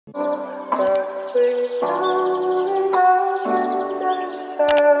Hey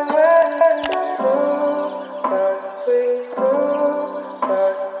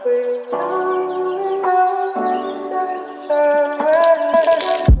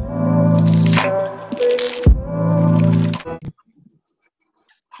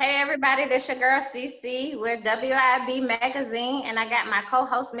everybody, this your girl CC with WIB Magazine, and I got my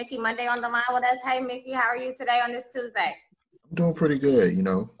co-host Mickey Monday on the line with us. Hey Mickey, how are you today on this Tuesday? I'm doing pretty good,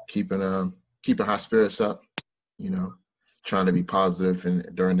 keeping high spirits up, trying to be positive and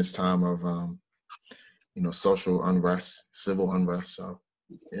during this time of social unrest, civil unrest. So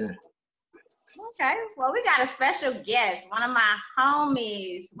yeah. Okay, well we got a special guest, one of my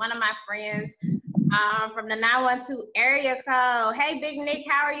homies, one of my friends from the 912 area code. Hey Big Nick,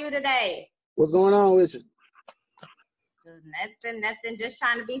 how are you today? What's going on with you? Nothing, just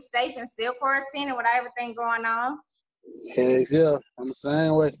trying to be safe and still quarantining with everything going on. Heck yeah, I'm the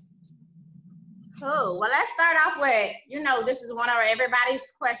same way. Cool. Well, let's start off with, this is one of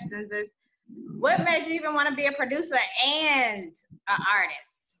everybody's questions is, what made you even want to be a producer and an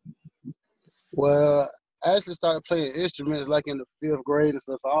artist? Well, I actually started playing instruments like in the 5th grade and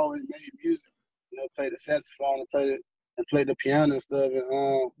stuff, so I always made music. Played the saxophone and played the piano and stuff. And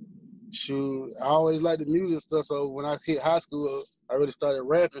I always liked the music and stuff, so when I hit high school, I really started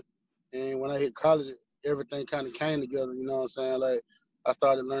rapping. And when I hit college, everything kind of came together, you know what I'm saying? Like, I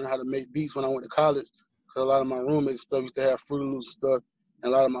started learning how to make beats when I went to college, because a lot of my roommates and stuff used to have Fruity Loops and stuff,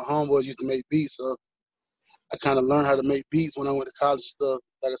 and a lot of my homeboys used to make beats, so I kind of learned how to make beats when I went to college and stuff,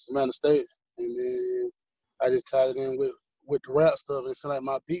 like at Savannah State, and then I just tied it in with the rap stuff, and it seemed like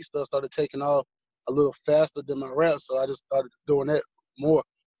my beat stuff started taking off a little faster than my rap, so I just started doing that more,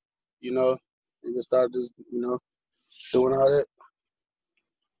 and just started just, doing all that.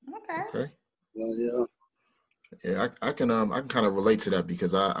 Okay. Yeah. Yeah, I can kind of relate to that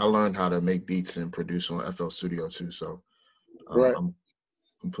because I learned how to make beats and produce on FL Studio too. So Right. I'm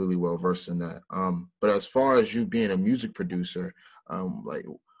completely well versed in that. But as far as you being a music producer, like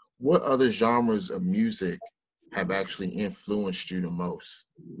what other genres of music have actually influenced you the most,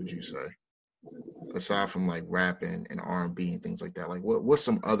 would you say? Aside from like rap and R&B and things like that, like what are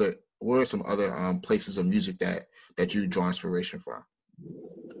some other places of music that you draw inspiration from?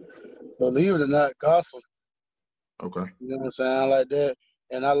 Believe it or not, gospel. Okay. You know what I'm saying? I like that.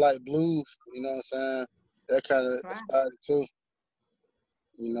 And I like blues, you know what I'm saying? That kind of inspired it too.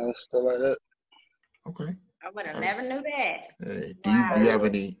 Stuff like that. Okay. I would have never knew that. Hey, do you have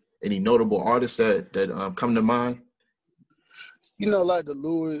any notable artists that come to mind? Like the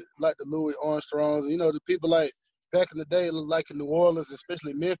Louis Armstrongs, the people like back in the day, like in New Orleans,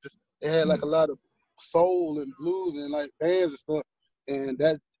 especially Memphis, they had like a lot of soul and blues and like bands and stuff. And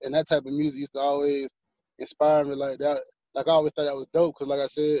that type of music used to always inspire me like that. Like I always thought that was dope because, like I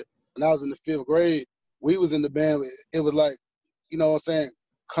said, when I was in the 5th grade, we was in the band. It was like, you know what I'm saying,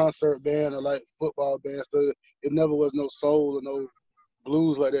 concert band or like football band stuff. It never was no soul or no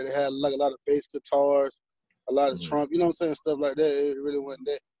blues like that. It had like a lot of bass guitars, a lot of trump, you know what I'm saying, stuff like that. It really wasn't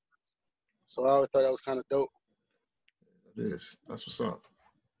that. So I always thought that was kind of dope. It is. That's what's up.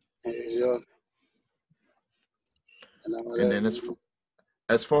 Yeah. And then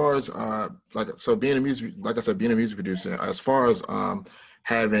as far as being a music, like I said, being a music producer, as far as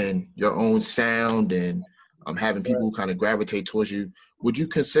having your own sound and having people who kind of gravitate towards you, would you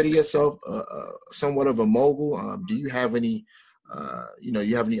consider yourself somewhat of a mogul? Do you have any,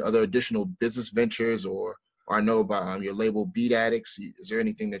 you have any other additional business ventures, or I know about your label Beat Addicts? Is there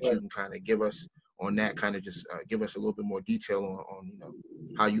anything that you can kind of give us on that? Kind of just give us a little bit more detail on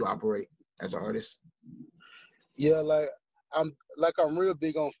how you operate as an artist. Yeah, I'm real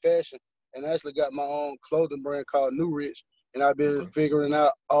big on fashion, and I actually got my own clothing brand called New Rich, and I've been figuring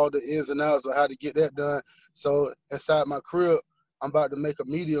out all the ins and outs of how to get that done. So inside my crib, I'm about to make a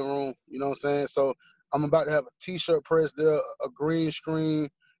media room, you know what I'm saying? So I'm about to have a t-shirt press there, a green screen,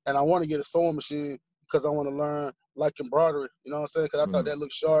 and I want to get a sewing machine because I want to learn like embroidery, you know what I'm saying? Because I thought that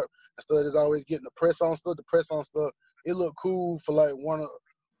looked sharp. Instead of always getting the press on stuff, it looked cool for like one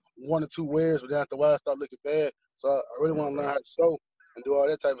or two wears, but then after a while it started looking bad. So I really want to learn how to sew and do all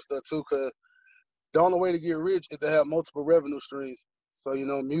that type of stuff too, because the only way to get rich is to have multiple revenue streams. So,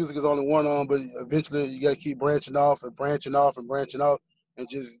 music is only one on, but eventually you got to keep branching off and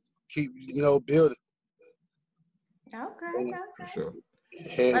just keep, building. Okay. For sure.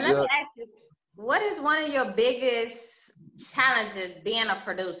 Well, let me ask you, what is one of your biggest challenges being a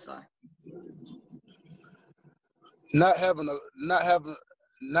producer? Not having a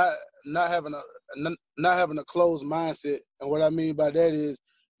closed mindset. And what I mean by that is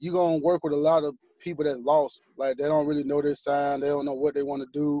you're going to work with a lot of people that's lost. Like, they don't really know their sound. They don't know what they want to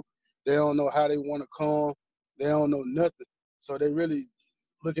do. They don't know how they want to come. They don't know nothing. So they really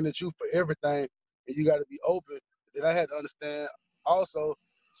looking at you for everything, and you got to be open. Then I had to understand also,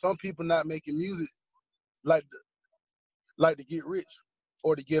 some people not making music like to get rich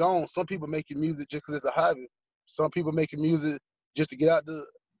or to get on. Some people making music just because it's a hobby. Some people making music just to get out the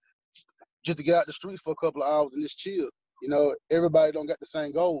streets for a couple of hours and just chill. You know, everybody don't got the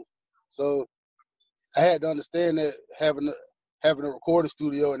same goals. So I had to understand that having a recording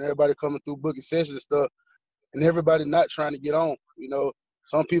studio and everybody coming through booking sessions and stuff, and everybody not trying to get on. You know,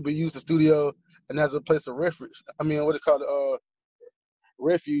 some people use the studio and as a place of refuge. I mean, what they call it,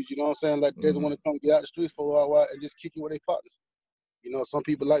 refuge. You know what I'm saying? Like, they just want to come get out the streets for a while and just kick it with their partners. You know, some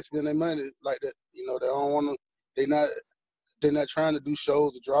people like spending their money like that. You know, they don't want to. They're not trying to do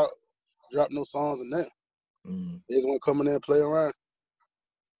shows or drop no songs and that. They just want to come in there and play around.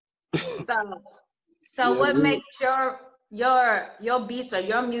 So what makes your beats or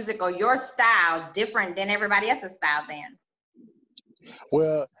your music or your style different than everybody else's style then?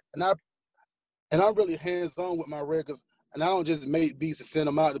 Well, and I'm really hands-on with my records, and I don't just make beats and send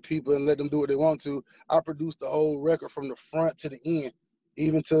them out to people and let them do what they want to. I produce the whole record from the front to the end,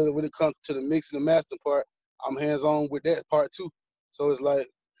 even to when it comes to the mix and the master part. I'm hands-on with that part too. So it's like,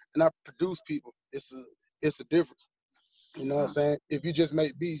 and I produce people. It's a difference. You know what I'm saying? If you just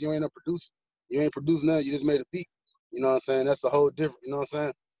make beats, you ain't a producer. You ain't producing nothing. You just made a beat. You know what I'm saying? That's the whole difference. You know what I'm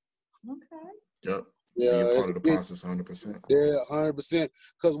saying? Okay. Yep. Yeah, being part of the process, 100%. Yeah, 100%.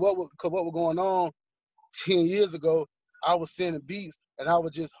 Because what was going on 10 years ago, I was sending beats, and I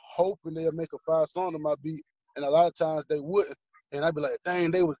was just hoping they'd make a fire song to my beat, and a lot of times they wouldn't. And I'd be like,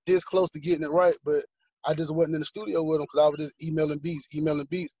 dang, they was this close to getting it right, but I just wasn't in the studio with them because I was just emailing beats.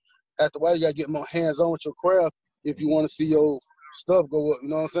 After a while, you got to get more hands-on with your craft if you want to see your stuff go up, you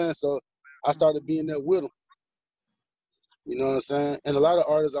know what I'm saying? So I started being there with them. You know what I'm saying? And a lot of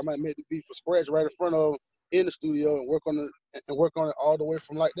artists, I might make the beat from scratch right in front of them in the studio and work on it all the way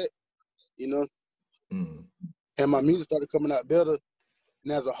from like that, you know? And my music started coming out better,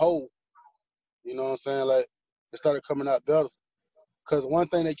 and as a whole, you know what I'm saying? Like, it started coming out better. Because one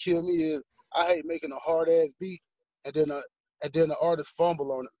thing that killed me is I hate making a hard-ass beat and then the artist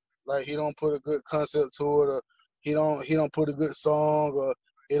fumble on it. Like, he don't put a good concept to it, or he don't put a good song, or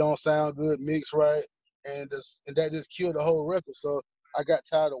it don't sound good mixed right. And that just killed the whole record. So I got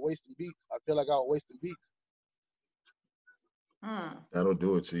tired of wasting beats. I feel like I was wasting beats. That'll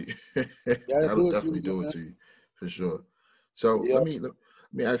do it to you. That'll definitely do it to you, for sure. So let me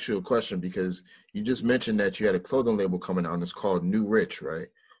ask you a question, because you just mentioned that you had a clothing label coming out and it's called New Rich, right?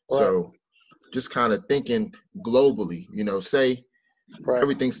 So just kind of thinking globally, you know, say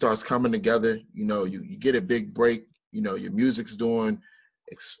everything starts coming together, you know, you get a big break, you know, your music's doing,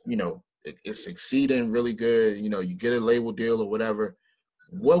 you know, it's succeeding really good, you know, you get a label deal or whatever.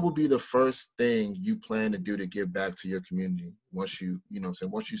 What would be the first thing you plan to do to give back to your community once you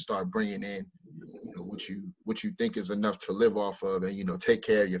start bringing in, you know, what you think is enough to live off of, and, you know, take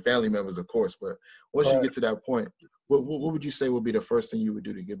care of your family members, of course. But once you get to that point, what would you say would be the first thing you would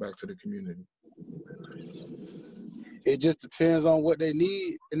do to give back to the community? It just depends on what they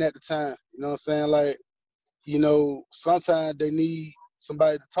need and at the time. You know what I'm saying? Like, you know, sometimes they need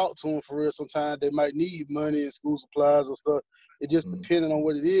somebody to talk to them for real. Sometimes they might need money and school supplies or stuff. It just depending on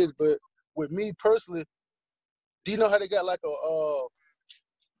what it is. But with me personally, do you know how they got like a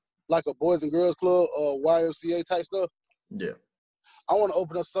Boys and Girls Club or YMCA type stuff? Yeah. I want to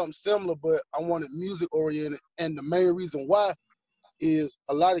open up something similar, but I want it music oriented. And the main reason why is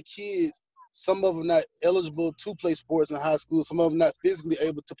a lot of kids, some of them not eligible to play sports in high school. Some of them not physically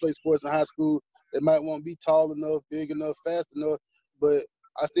able to play sports in high school. They might want to be tall enough, big enough, fast enough, but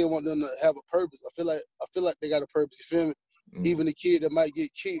I still want them to have a purpose. I feel like they got a purpose. You feel me? Even the kid that might get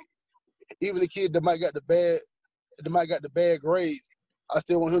kicked, even the kid that might got the bad grades, I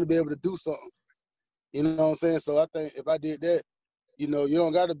still want him to be able to do something. You know what I'm saying? So I think if I did that, you know, you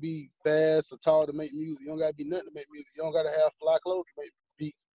don't got to be fast or tall to make music. You don't got to be nothing to make music. You don't got to have fly clothes to make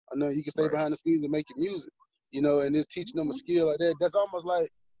beats. I know you can stay behind the scenes and make your music, you know, and just teaching them a skill like that. That's almost like,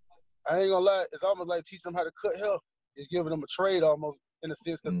 I ain't gonna lie, it's almost like teaching them how to cut hair. It's giving them a trade almost, in a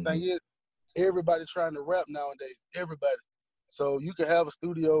sense, because the thing is, everybody trying to rap nowadays, everybody. So you can have a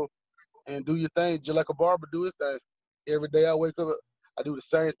studio and do your thing just like a barber do his thing. Every day I wake up, I do the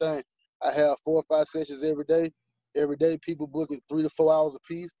same thing. I have 4 or 5 sessions every day. Every day people booking 3 to 4 hours a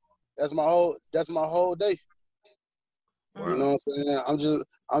piece. That's my whole day. Wow. You know what I'm saying?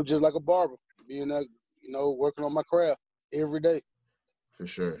 I'm just like a barber, being that, you know, working on my craft every day. For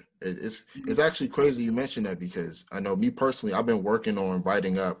sure. It's actually crazy you mentioned that, because I know me personally, I've been working on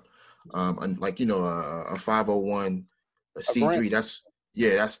writing up like, you know, a 501, a A C3. grant.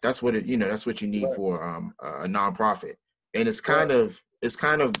 That's what it, you know, that's what you need Right. for a nonprofit. And it's Right.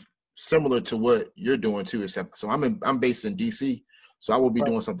 kind of similar to what you're doing too, except so I'm based in DC, so I will be Right.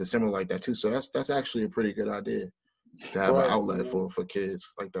 doing something similar like that too. So that's actually a pretty good idea to have an Right. outlet for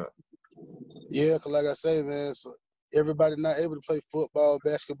kids like that. Yeah, cause like I say, man, so everybody not able to play football,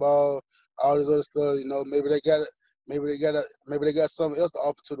 basketball, all this other stuff. You know, maybe they got something else to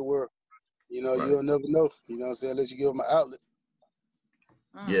offer to the world. You know, Right. you'll never know. You know what I'm saying? Unless you give them an outlet.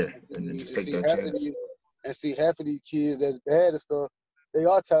 Yeah, And and then just see, take that chance. half of these kids that's bad and stuff, they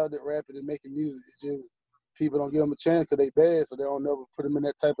are talented rapping and making music. It's just people don't give them a chance because they bad, so they don't never put them in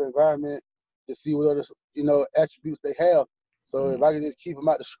that type of environment to see what other, you know, attributes they have. So if I can just keep them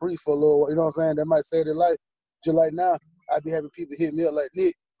out the street for a little while, you know what I'm saying? They might save their life. Just like now, I be having people hit me up like,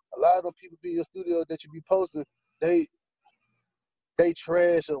 Nick, a lot of them people be in your studio that you be posting, they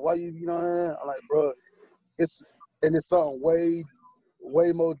trash, or why you know what I'm saying? I'm like, bro, it's something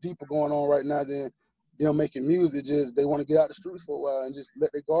way more deeper going on right now than, you know, making music. Just they want to get out the street for a while and just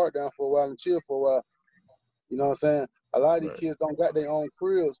let their guard down for a while and chill for a while. You know what I'm saying? A lot of these Right. kids don't got their own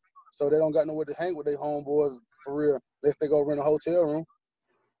cribs, so they don't got nowhere to hang with their homeboys for real, unless they go rent a hotel room.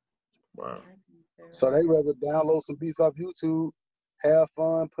 Wow. So they rather download some beats off YouTube, have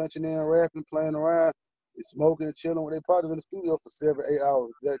fun, punching in, rapping, playing around, and smoking and chilling with their partners in the studio for 7-8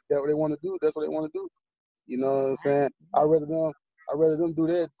 hours. That what they want to do. That's what they want to do. You know what I'm saying? I'd rather them do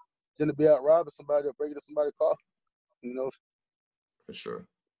that than to be out robbing somebody or breaking into somebody's car. You know? For sure.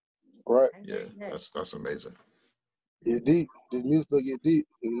 Right. Yeah, that's amazing. It's deep. This music still get deep.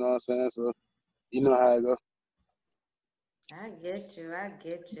 You know what I'm saying? So you know how it go. I get you.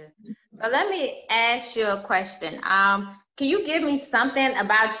 So let me ask you a question. Can you give me something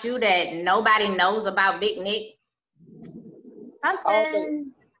about you that nobody knows about Big Nick?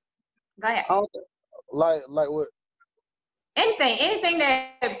 Something. Go ahead. Like what? Anything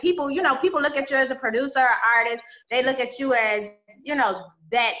that people, you know, people look at you as a producer, artist. They look at you as, you know,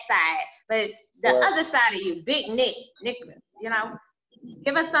 that side, but the other side of you, Big Nicholas. You know,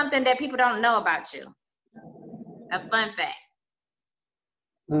 give us something that people don't know about you. A fun fact.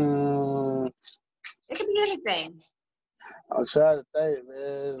 It could be anything. I'm trying to think,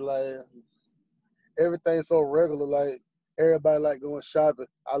 man. It's like everything's so regular. Like everybody like going shopping.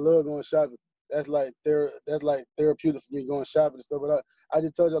 I love going shopping. That's like therapeutic for me, going shopping and stuff. But I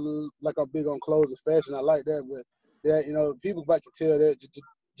just told you, like, I'm big on clothes and fashion. I like that, but that, you know, people might can tell that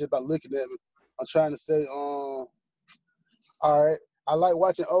just by looking at me. I'm trying to say, all right. I like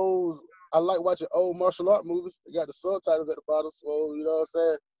watching old martial art movies. They got the subtitles at the bottom, so you know what I'm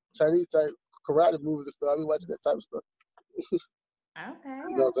saying. Chinese type karate movies and stuff. I be watching that type of stuff. Okay.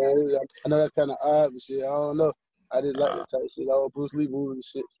 You know what I'm saying? I know that's kind of odd, but shit, I don't know. I just like that type of shit, all Bruce Lee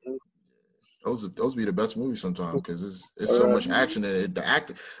movies and shit. Those be the best movies sometimes because it's so much action in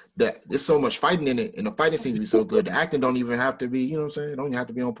it. There's so much fighting in it, and the fighting scenes be so good. The acting don't even have to be, you know what I'm saying? It don't even have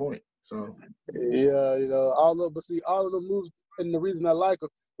to be on point. So yeah, you know, all of the movies, and the reason I like them,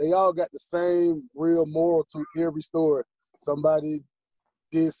 they all got the same real moral to every story. Somebody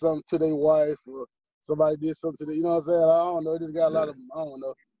did something to their wife, or somebody did something to you know what I'm saying? I don't know. It just got a lot of them. I don't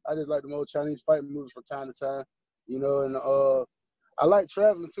know. I just like the old Chinese fighting movies from time to time, you know, and I like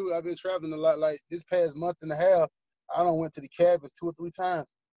traveling too. I've been traveling a lot. Like this past month and a half, I done went to the cabins 2 or 3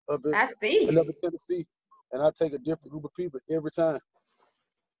 times up in Tennessee, and I take a different group of people every time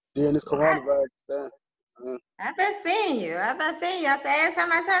during this coronavirus thing. I've been seeing you. I say every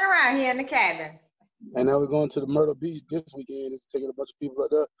time I turn around here in the cabins. And now we're going to the Myrtle Beach this weekend. It's taking a bunch of people up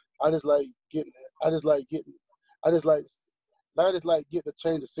there. I just like getting to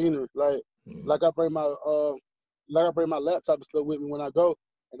change the scenery. Like I bring my laptop and stuff with me when I go,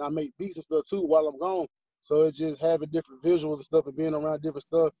 and I make beats and stuff too while I'm gone. So it's just having different visuals and stuff and being around different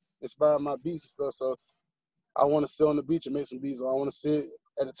stuff inspire my beats and stuff. So I want to sit on the beach and make some beats, or I want to sit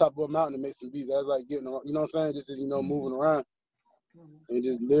at the top of a mountain and make some beats. That's like getting around, you know what I'm saying? Just you know, moving around and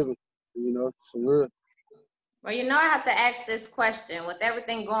just living, you know, for real. Well, you know, I have to ask this question. With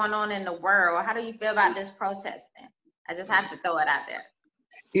everything going on in the world, how do you feel about this protesting? I just have to throw it out there.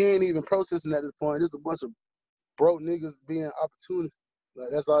 He ain't even protesting at this point. There's a bunch of broke niggas being opportunists. Like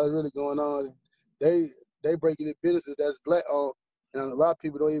that's all that's really going on. They breaking their businesses that's black owned, and a lot of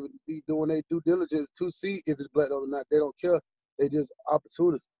people don't even be doing their due diligence to see if it's black owned or not. They don't care. They just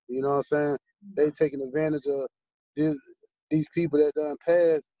opportunists. You know what I'm saying? They taking advantage of these people that done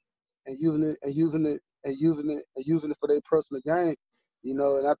passed and using it for their personal gain. You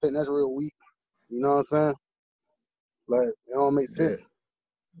know, and I think that's real weak. You know what I'm saying? Like it don't make sense. Yeah.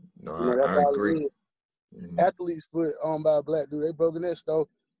 No, You know, that's I all agree. it is. Athlete's foot owned by a black dude. They broke in that store.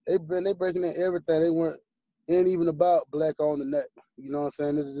 they breaking in everything. Ain't even about black on the net. You know what I'm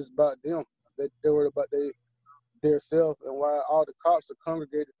saying? This is just about them. They worried about their self, and why all the cops are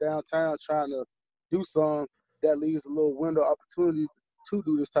congregated downtown trying to do something that leaves a little window opportunity to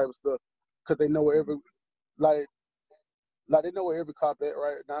do this type of stuff, because they know where every like they know where every cop at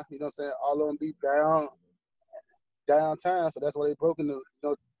right now. You know what I'm saying? All of them be downtown, so that's why they broke into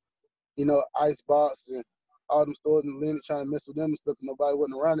Icebox and all them stores in Atlantic trying to mess with them and stuff. Nobody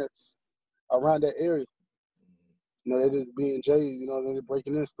wasn't around that area. You know, they just being J's. You know, they're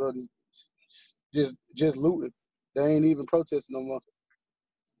breaking in stuff, just looting. They ain't even protesting no more.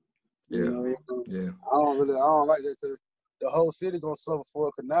 Yeah. You know, Yeah. I don't like that, because the whole city gonna suffer for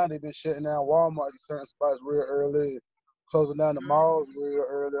it. Cause now they've been shutting down Walmart in certain spots real early, closing down the malls real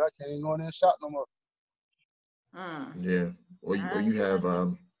early. I can't even go in there and shop no more. Yeah. Or you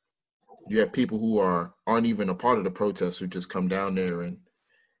have people who aren't even a part of the protest who just come down there and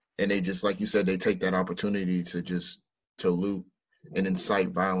they just, like you said, they take that opportunity to loot and incite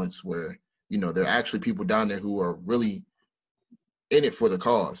violence, where, you know, there are actually people down there who are really in it for the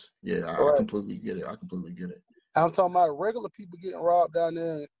cause. Yeah, I completely get it. I'm talking about regular people getting robbed down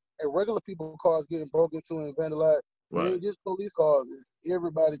there, and regular people cars getting broken into and vandalized. Right. It ain't just police cars. It's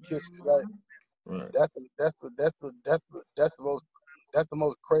everybody catching it. Like, right. That's the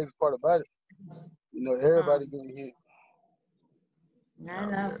most crazy part about it. You know, everybody getting hit. I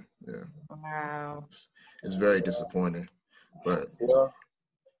know. Yeah. Wow. It's very disappointing, but yeah.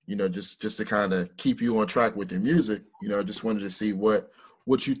 You know, just to kind of keep you on track with your music, you know, just wanted to see what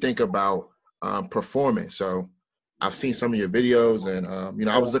you think about performance. So I've seen some of your videos, and you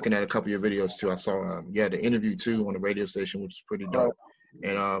know, I was looking at a couple of your videos too. I saw you had the interview too on the radio station, which is pretty dope.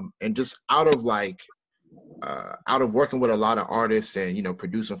 And just out of working with a lot of artists and, you know,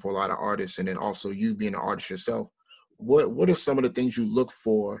 producing for a lot of artists, and then also you being an artist yourself, what are some of the things you look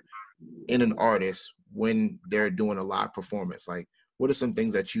for in an artist when they're doing a live performance? Like, what are some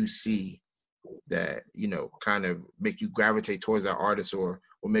things that you see that, you know, kind of make you gravitate towards that artist, or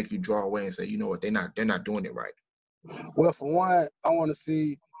make you draw away and say, you know what, they're not doing it right? Well, for one, I want to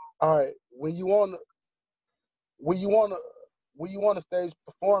see, all right, when you want to stage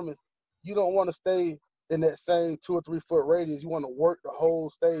performance, you don't want to stay in that same 2 or 3 foot radius. You want to work the whole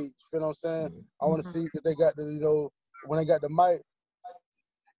stage. You feel what I'm saying? I want to see if they got the, you know, when they got the mic,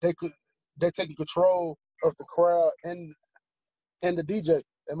 they're taking control of the crowd and the DJ.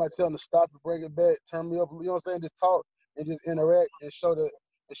 They might tell them to stop and bring it back, turn me up. You know what I'm saying? Just talk and just interact and show that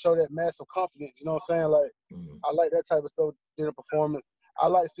massive confidence. You know what I'm saying? Like, I like that type of stuff in a performance. I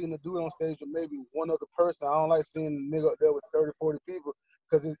like seeing the dude on stage with maybe one other person. I don't like seeing the nigga up there with 30, 40 people,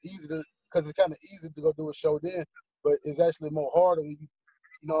 because it's kind of easy to go do a show then, but it's actually more harder when you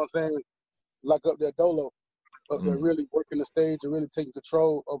know what I'm saying, like up there dolo, up there really working the stage and really taking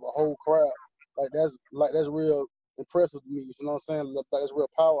control of a whole crowd. Like that's real impressive to me. You know what I'm saying? Like, that's real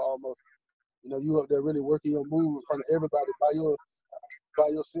power almost. You know, you up there really working your moves in front of everybody by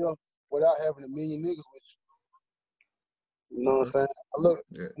yourself without having a million niggas with you. You know what I'm saying? I look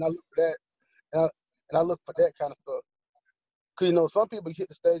for that, and I look for that kind of stuff. Cause, you know, some people hit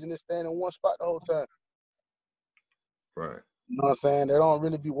the stage and they stand in one spot the whole time. Right. You know what I'm saying? They don't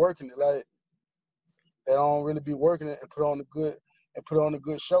really be working it. Like, they don't really be working it and put on a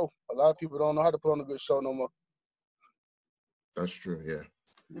good show. A lot of people don't know how to put on a good show no more. That's true. Yeah.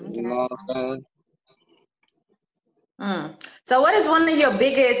 You know what I'm saying? So what is one of your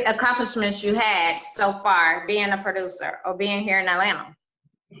biggest accomplishments you had so far being a producer or being here in Atlanta?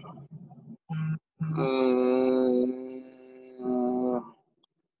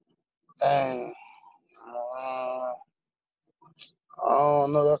 Dang. I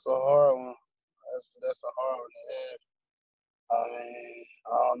don't know. That's a hard one. That's a hard one to add. I mean, I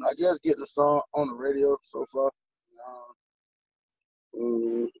don't know. I guess getting the song on the radio so far.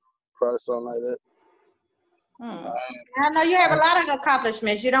 Probably something like that. I know you have a lot of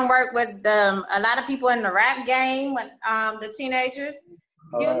accomplishments. You don't work with a lot of people in the rap game, with the teenagers.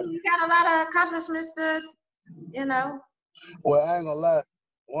 You got a lot of accomplishments to, you know. Well, I ain't gonna lie.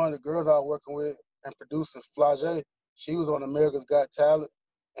 One of the girls I was working with and producing, Flage, she was on America's Got Talent,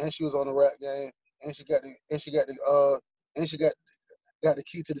 and she was on the rap game, and she got the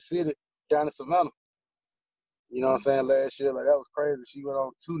key to the city down in Savannah. You know what I'm saying? Last year, like, that was crazy. She went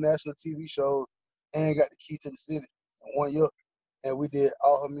on 2 national TV shows and got the key to the city in 1 year. And we did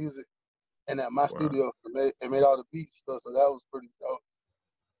all her music and at my studio and made all the beats and stuff. So that was pretty dope.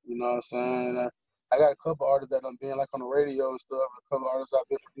 You know what I'm saying? I got a couple artists that done been like on the radio and stuff. A couple artists I've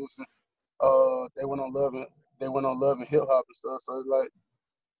been producing. They went on Love and Hip Hop and stuff. So it's like,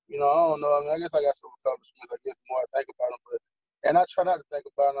 you know, I don't know. I mean, I guess I got some accomplishments, I guess, the more I think about them. But And I try not to think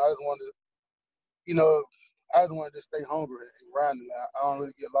about it. I just want to, you know, I just want to just stay hungry and grinding. I don't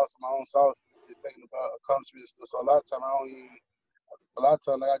really get lost in my own sauce, just thinking about accomplishments and stuff. So a lot of time I don't even. A lot of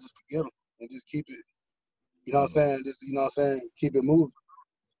times, like, I just forget them and just keep it. You know what I'm saying? Just, you know what I'm saying? Keep it moving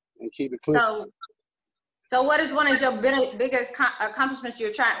and keep it pushing. So what is one of your biggest accomplishments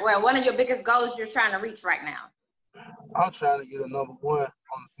you're trying? Well, one of your biggest goals you're trying to reach right now? I'm trying to get a #1 on the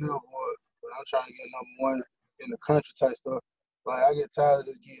Billboard. But I'm trying to get #1 in the country type stuff. Like, I get tired of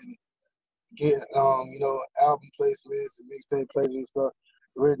just getting you know, album placements and mixtape placements and stuff.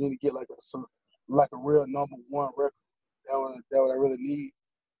 I really need to get like a real #1 record. That what I really need.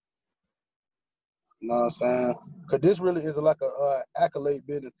 You know what I'm saying? Because this really is like a accolade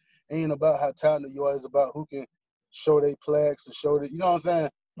business. It ain't about how talented you are. It's about who can show their plaques and show that, you know what I'm saying?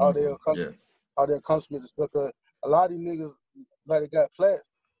 All their accomplishments and stuff. Cause a lot of these niggas, like, they got plaques.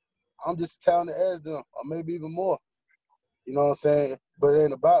 I'm just as talented as them, or maybe even more. You know what I'm saying? But it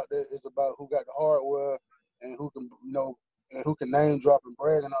ain't about that. It's about who got the hardware and who can, you know, and who can name drop and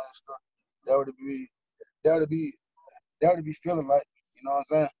brag and all that stuff. That would be feeling like, you know what I'm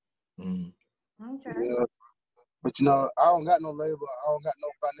saying? Okay. Yeah. But, you know, I don't got no label. I don't got no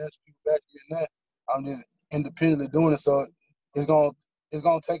financial people backing me in that. I'm just independently doing it. So it's gonna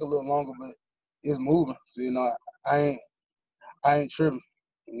take a little longer, but it's moving. So, you know, I ain't tripping.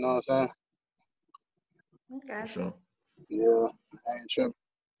 You know what I'm saying? Okay. For sure. Yeah, I ain't tripping.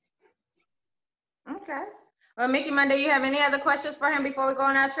 Okay. Well, Mickey Monday, you have any other questions for him before we go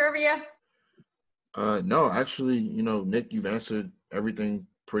on our trivia? No, actually, you know, Nick, you've answered everything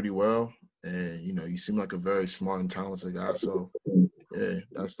pretty well, and you know, you seem like a very smart and talented guy. So, yeah,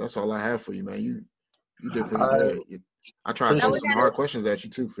 that's all I have for you, man. You did pretty good. I tried to throw some hard questions at you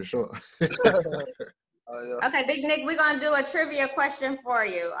too, for sure. Okay, Big Nick, we're gonna do a trivia question for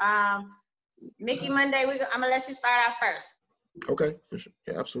you. Mickey Monday, I'm gonna let you start out first. Okay, for sure.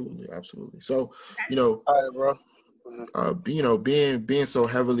 Yeah, absolutely. So, you know, all right, bro. You know, being so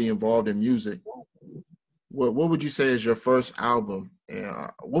heavily involved in music, what would you say is your first album? And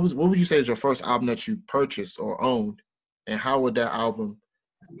what would you say is your first album that you purchased or owned, and how would that album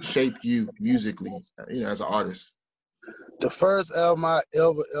shape you musically, you know, as an artist? The first album I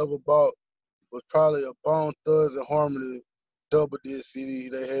ever bought was probably a Bone Thugs and Harmony double disc CD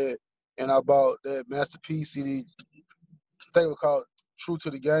they had, and I bought that Master P CD. I think it was called True to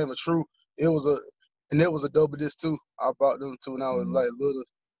the Game or True. It was a double disc too. I bought them too when I was like little.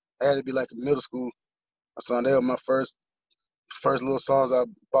 I had to be like in middle school. So they were my first little songs I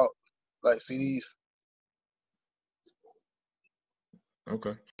bought, like CDs.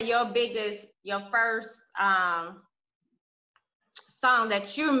 Okay. Your first song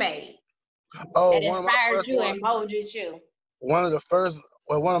that you made that inspired you and molded you. One of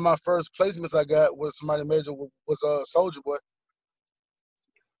my first placements I got was somebody major was Soulja Boy.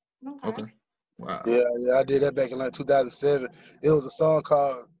 Okay. Wow. Yeah, I did that back in like 2007. It was a song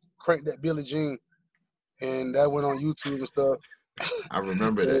called "Crank That Billie Jean," and that went on YouTube and stuff. I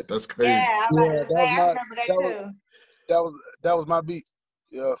remember that. That's crazy. Yeah, I remember that too. That was my beat.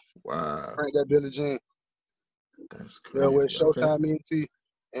 Yeah. Wow. Crank That Billie Jean. That's crazy. Yeah, with Showtime ENT,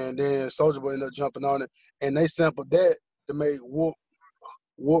 and then Soulja Boy ended up jumping on it, and they sampled that to make Whoop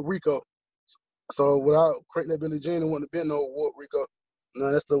Rico. So without Crank That Billie Jean, there wouldn't have been no Whoop Rico.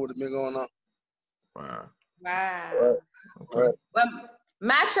 None that stuff would have been going on. Wow. Wow. Right. Well,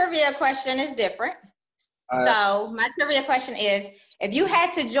 my trivia question is different. So my trivia question is, if you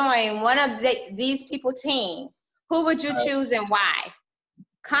had to join one of these people's team, who would you choose and why?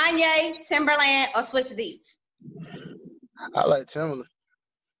 Kanye, Timberland, or Swizz Beatz? I like Timberland.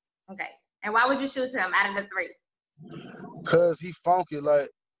 Okay. And why would you choose him out of the three? Cause he funky. Like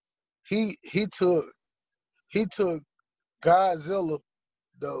he took Godzilla,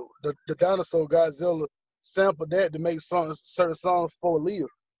 the dinosaur Godzilla, sampled that to make certain songs for Aaliyah.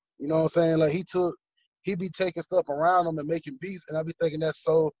 You know what I'm saying? Like he be taking stuff around him and making beats, and I be thinking that's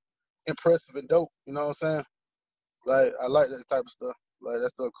so impressive and dope. You know what I'm saying? Like, I like that type of stuff. Like, that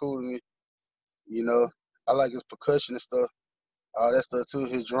stuff cool to me. You know, I like his percussion and stuff. All that stuff too.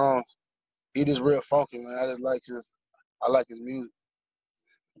 His drums. He just real funky, man. I like his music.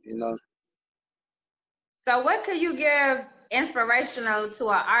 You know. So what could you give inspirational to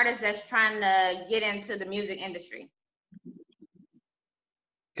an artist that's trying to get into the music industry?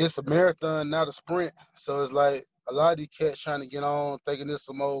 It's a marathon, not a sprint. So it's like a lot of these cats trying to get on, thinking this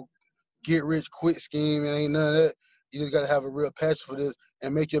some old get rich quick scheme, and ain't none of that. You just gotta have a real passion for this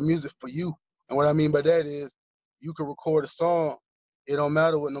and make your music for you. And what I mean by that is, you can record a song. It don't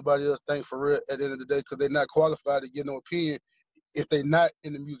matter what nobody else think for real at the end of the day, because they're not qualified to get no opinion if they're not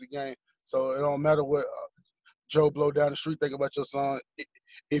in the music game. So it don't matter what Joe Blow down the street think about your song.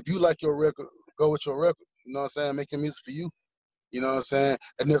 If you like your record, go with your record. You know what I'm saying? Make your music for you. You know what I'm saying?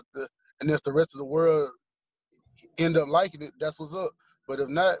 And if the rest of the world end up liking it, that's what's up. But if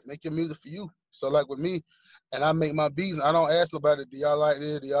not, make your music for you. So like with me, and I make my beats, I don't ask nobody, do y'all like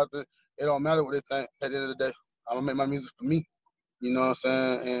this? Do y'all think? It don't matter what they think at the end of the day. I'm gonna make my music for me. You know what I'm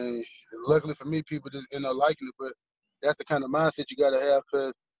saying? And luckily for me, people just end up liking it. But that's the kind of mindset you gotta have,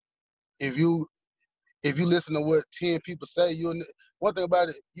 because if you listen to what 10 people say, one thing about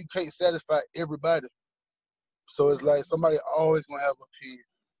it, you can't satisfy everybody. So it's like somebody always gonna have an opinion.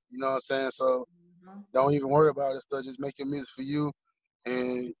 You know what I'm saying? So don't even worry about it. Stuff. Just make your music for you,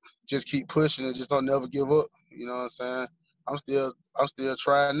 and just keep pushing it. Just don't never give up. You know what I'm saying? I'm still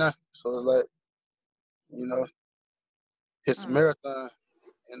trying now. So it's like, you know, it's a marathon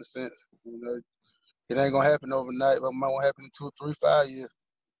in a sense. You know, it ain't gonna happen overnight, but it might happen in 2, 3, 5 years.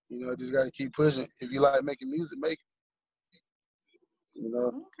 You know, just gotta keep pushing. If you like making music, make it. You know.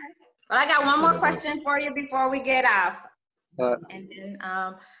 Okay. Well, I got one more question for you before we get off. And then,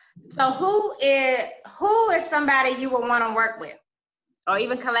 so who is somebody you would want to work with, or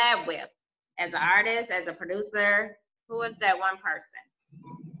even collab with, as an artist, as a producer? Who is that one person?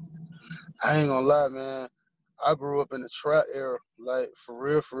 I ain't gonna lie, man. I grew up in the trap era, like for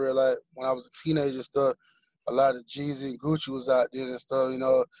real. Like when I was a teenager and stuff, a lot of Jeezy and Gucci was out there and stuff. You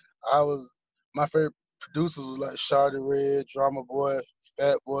know, my favorite producers was like Shawty Red, Drama Boy,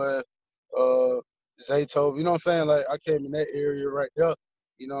 Fat Boy, Zaytoven. You know what I'm saying? Like I came in that area right there.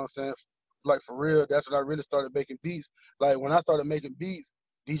 You know what I'm saying? Like for real, that's when I really started making beats. Like when I started making beats,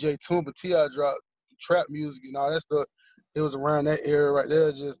 DJ Toomba and T.I. dropped trap music and all that stuff. It was around that era right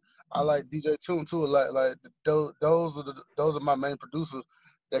there. Just I like DJ Toon too. Like those are my main producers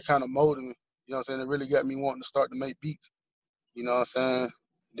that kind of molded me. You know what I'm saying? It really got me wanting to start to make beats. You know what I'm saying?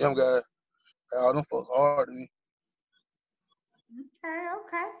 Them guys, all them folks hard to me.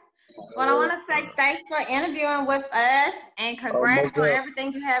 Okay. Well, I want to say thanks for interviewing with us, and congrats on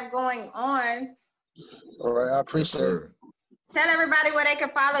everything you have going on. All right, I appreciate it. Tell everybody where they can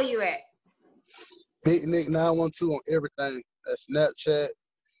follow you at. Big Nick 912 on everything. That's Snapchat,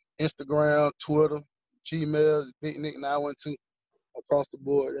 Instagram, Twitter, Gmail, Big Nick 912 across the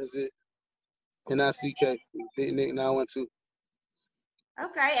board. That's it. NICK, Big Nick 912.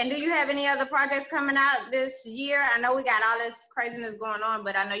 Okay, and do you have any other projects coming out this year? I know we got all this craziness going on,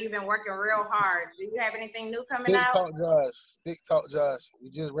 but I know you've been working real hard. Do you have anything new coming out? Stick Talk Josh. We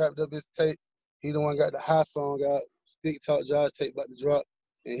just wrapped up his tape. He the one got the high song out. Stick Talk Josh tape about to drop,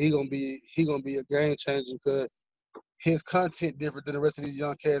 and he gonna be a game changer because his content different than the rest of these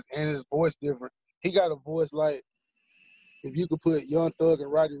young cats, and his voice different. He got a voice like if you could put Young Thug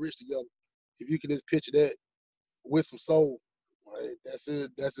and Roddy Ricch together. If you can just picture that with some soul. Right, that's his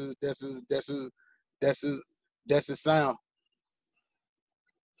sound.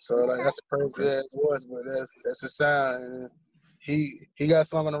 So like that's a crazy ass voice, but that's his sound. And he got a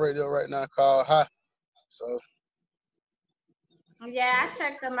song on the radio right now called High. So yeah, I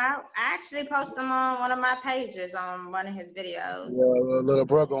checked them out. I actually posted them on one of my pages on one of his videos. Yeah, little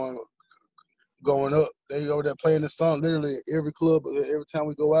bro going up. They over there playing the song literally every club, every time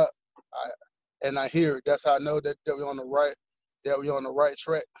we go out. I hear it. That's how I know that we're on the right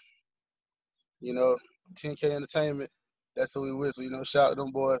track. You know, 10K Entertainment. That's who we with. So, you know, shout out to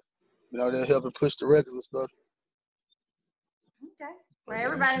them boys. You know, they're helping push the records and stuff. Okay. Well,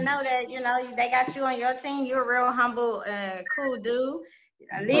 everybody know that, you know, they got you on your team. You're a real humble and cool dude.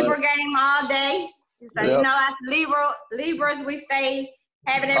 Libra game all day. So, you know, us Libras, we stay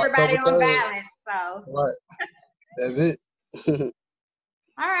having everybody on balance. So. Right. That's it.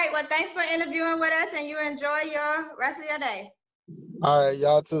 All right. Well, thanks for interviewing with us, and you enjoy your rest of your day. All right.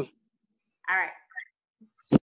 Y'all too. All right.